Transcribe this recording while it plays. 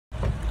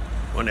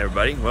Morning,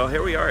 everybody. Well,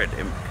 here we are at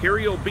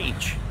Imperial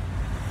Beach,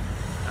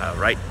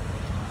 right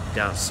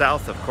down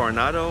south of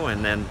Coronado,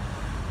 and then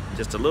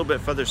just a little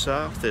bit further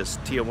south is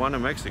Tijuana,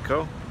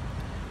 Mexico.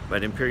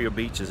 But Imperial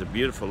Beach is a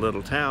beautiful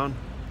little town,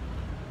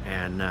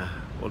 and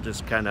we'll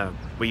just kind of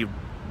be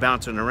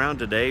bouncing around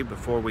today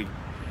before we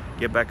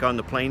get back on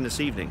the plane this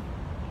evening.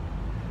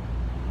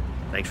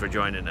 Thanks for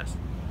joining us.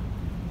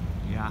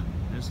 Yeah,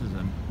 this is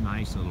a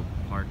nice little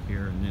park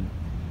here, and then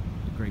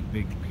a great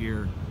big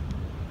pier,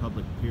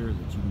 public pier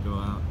that you can go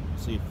out and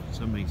see if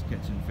somebody's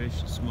catching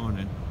fish this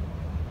morning.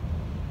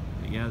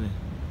 But yeah,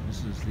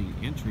 this is the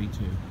entry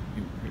to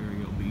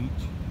Imperial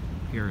Beach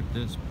here at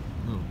this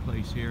little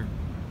place here.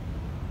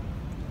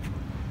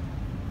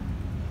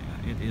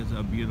 Yeah, it is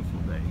a beautiful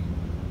day.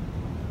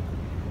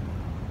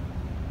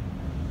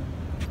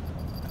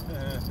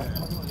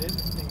 It is a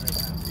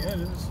stingray. Yeah, it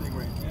is a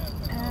stingray.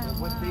 Yeah.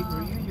 What bait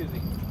were you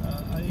using?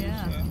 I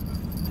used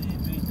the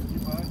bait that you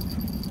bought.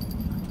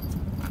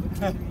 What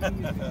bait were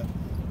you using?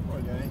 Poor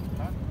guy.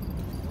 Huh?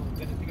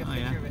 Get a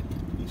picture of it.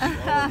 He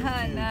swallowed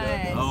it too,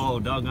 Nice. Oh,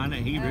 doggone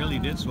it, he really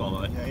did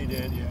swallow it. Yeah, he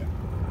did, yeah.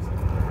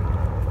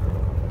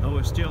 Oh,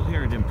 we're still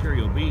here at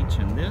Imperial Beach,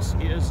 and this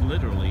is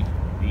literally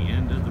the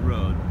end of the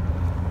road.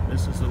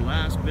 This is the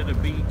last bit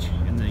of beach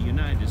in the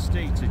United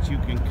States that you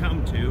can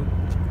come to,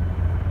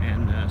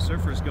 and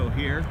surfers go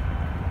here.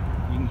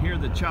 You can hear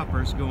the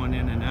choppers going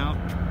in and out.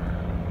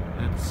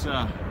 That's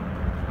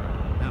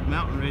that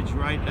mountain ridge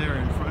right there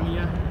in front of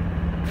you.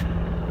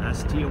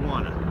 That's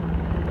Tijuana.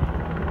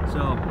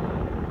 So,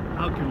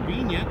 how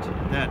convenient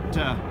that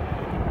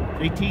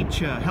they teach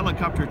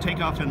helicopter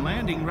takeoff and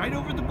landing right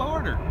over the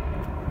border.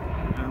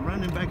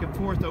 Running back and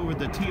forth over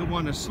the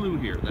Tijuana Slough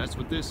here. That's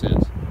what this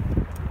is.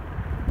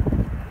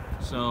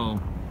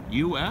 So,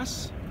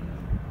 U.S.,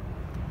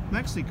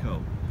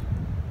 Mexico.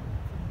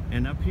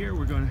 And up here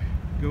we're going to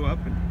go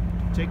up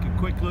and take a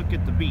quick look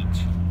at the beach.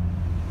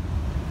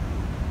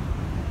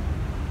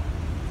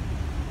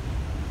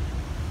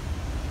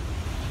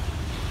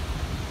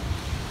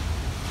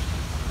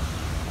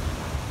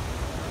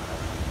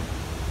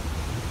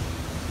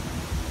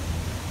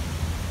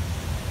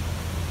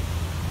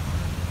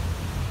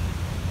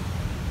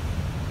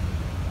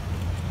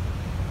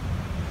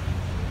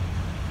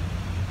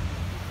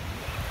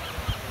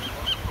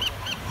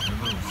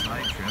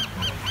 Side trip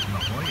of La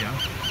Jolla.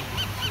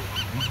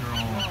 These are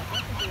all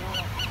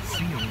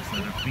seals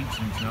that have beached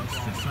themselves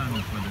to sun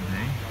for the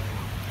day.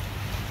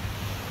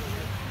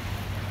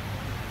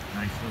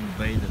 Nice little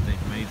bay that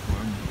they've made for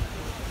them.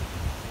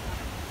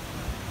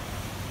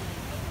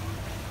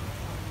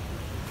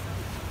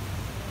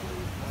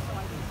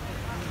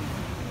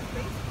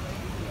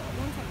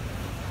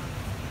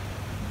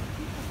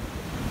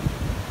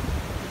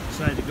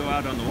 Decided to go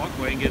out on the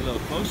walkway and get a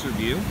little closer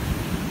view.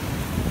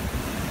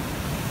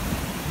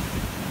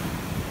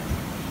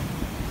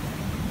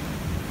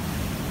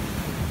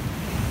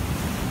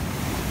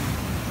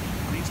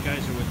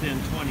 Guys are within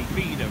 20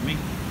 feet of me.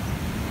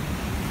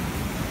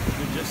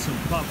 They're just some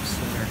pups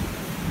that are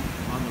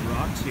on the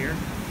rocks here.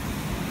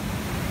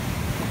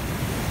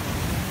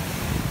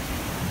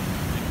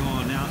 They're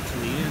going out to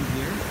the end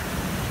here.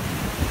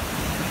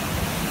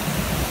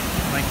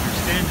 Like you're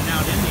standing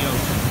out in the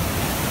ocean.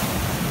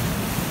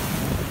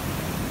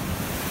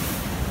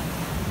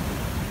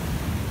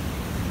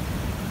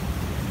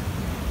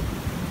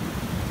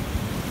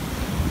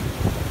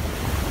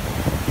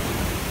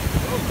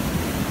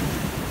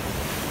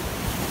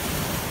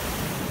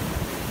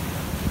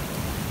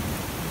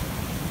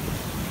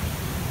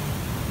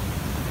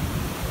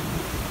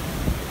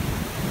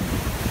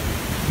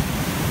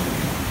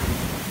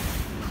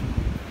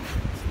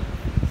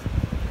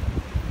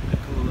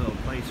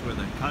 Where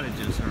the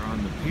cottages are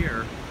on the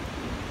pier.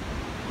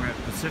 We're at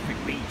Pacific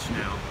Beach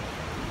now.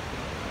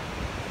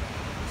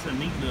 It's a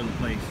neat little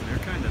place. They're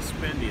kind of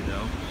spendy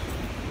though,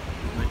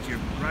 but you're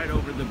right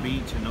over the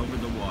beach and over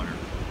the water.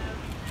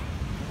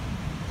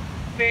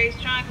 Very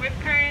strong rip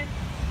currents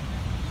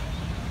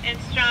and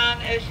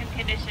strong ocean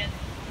conditions.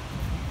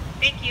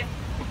 Thank you.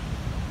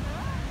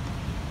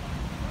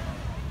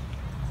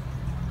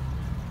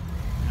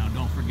 Now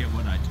don't forget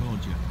what I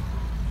told you.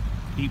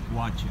 Keep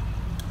watching.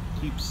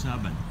 Keep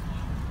subbing.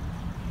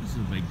 This is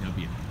a big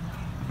W.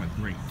 Have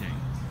a great day.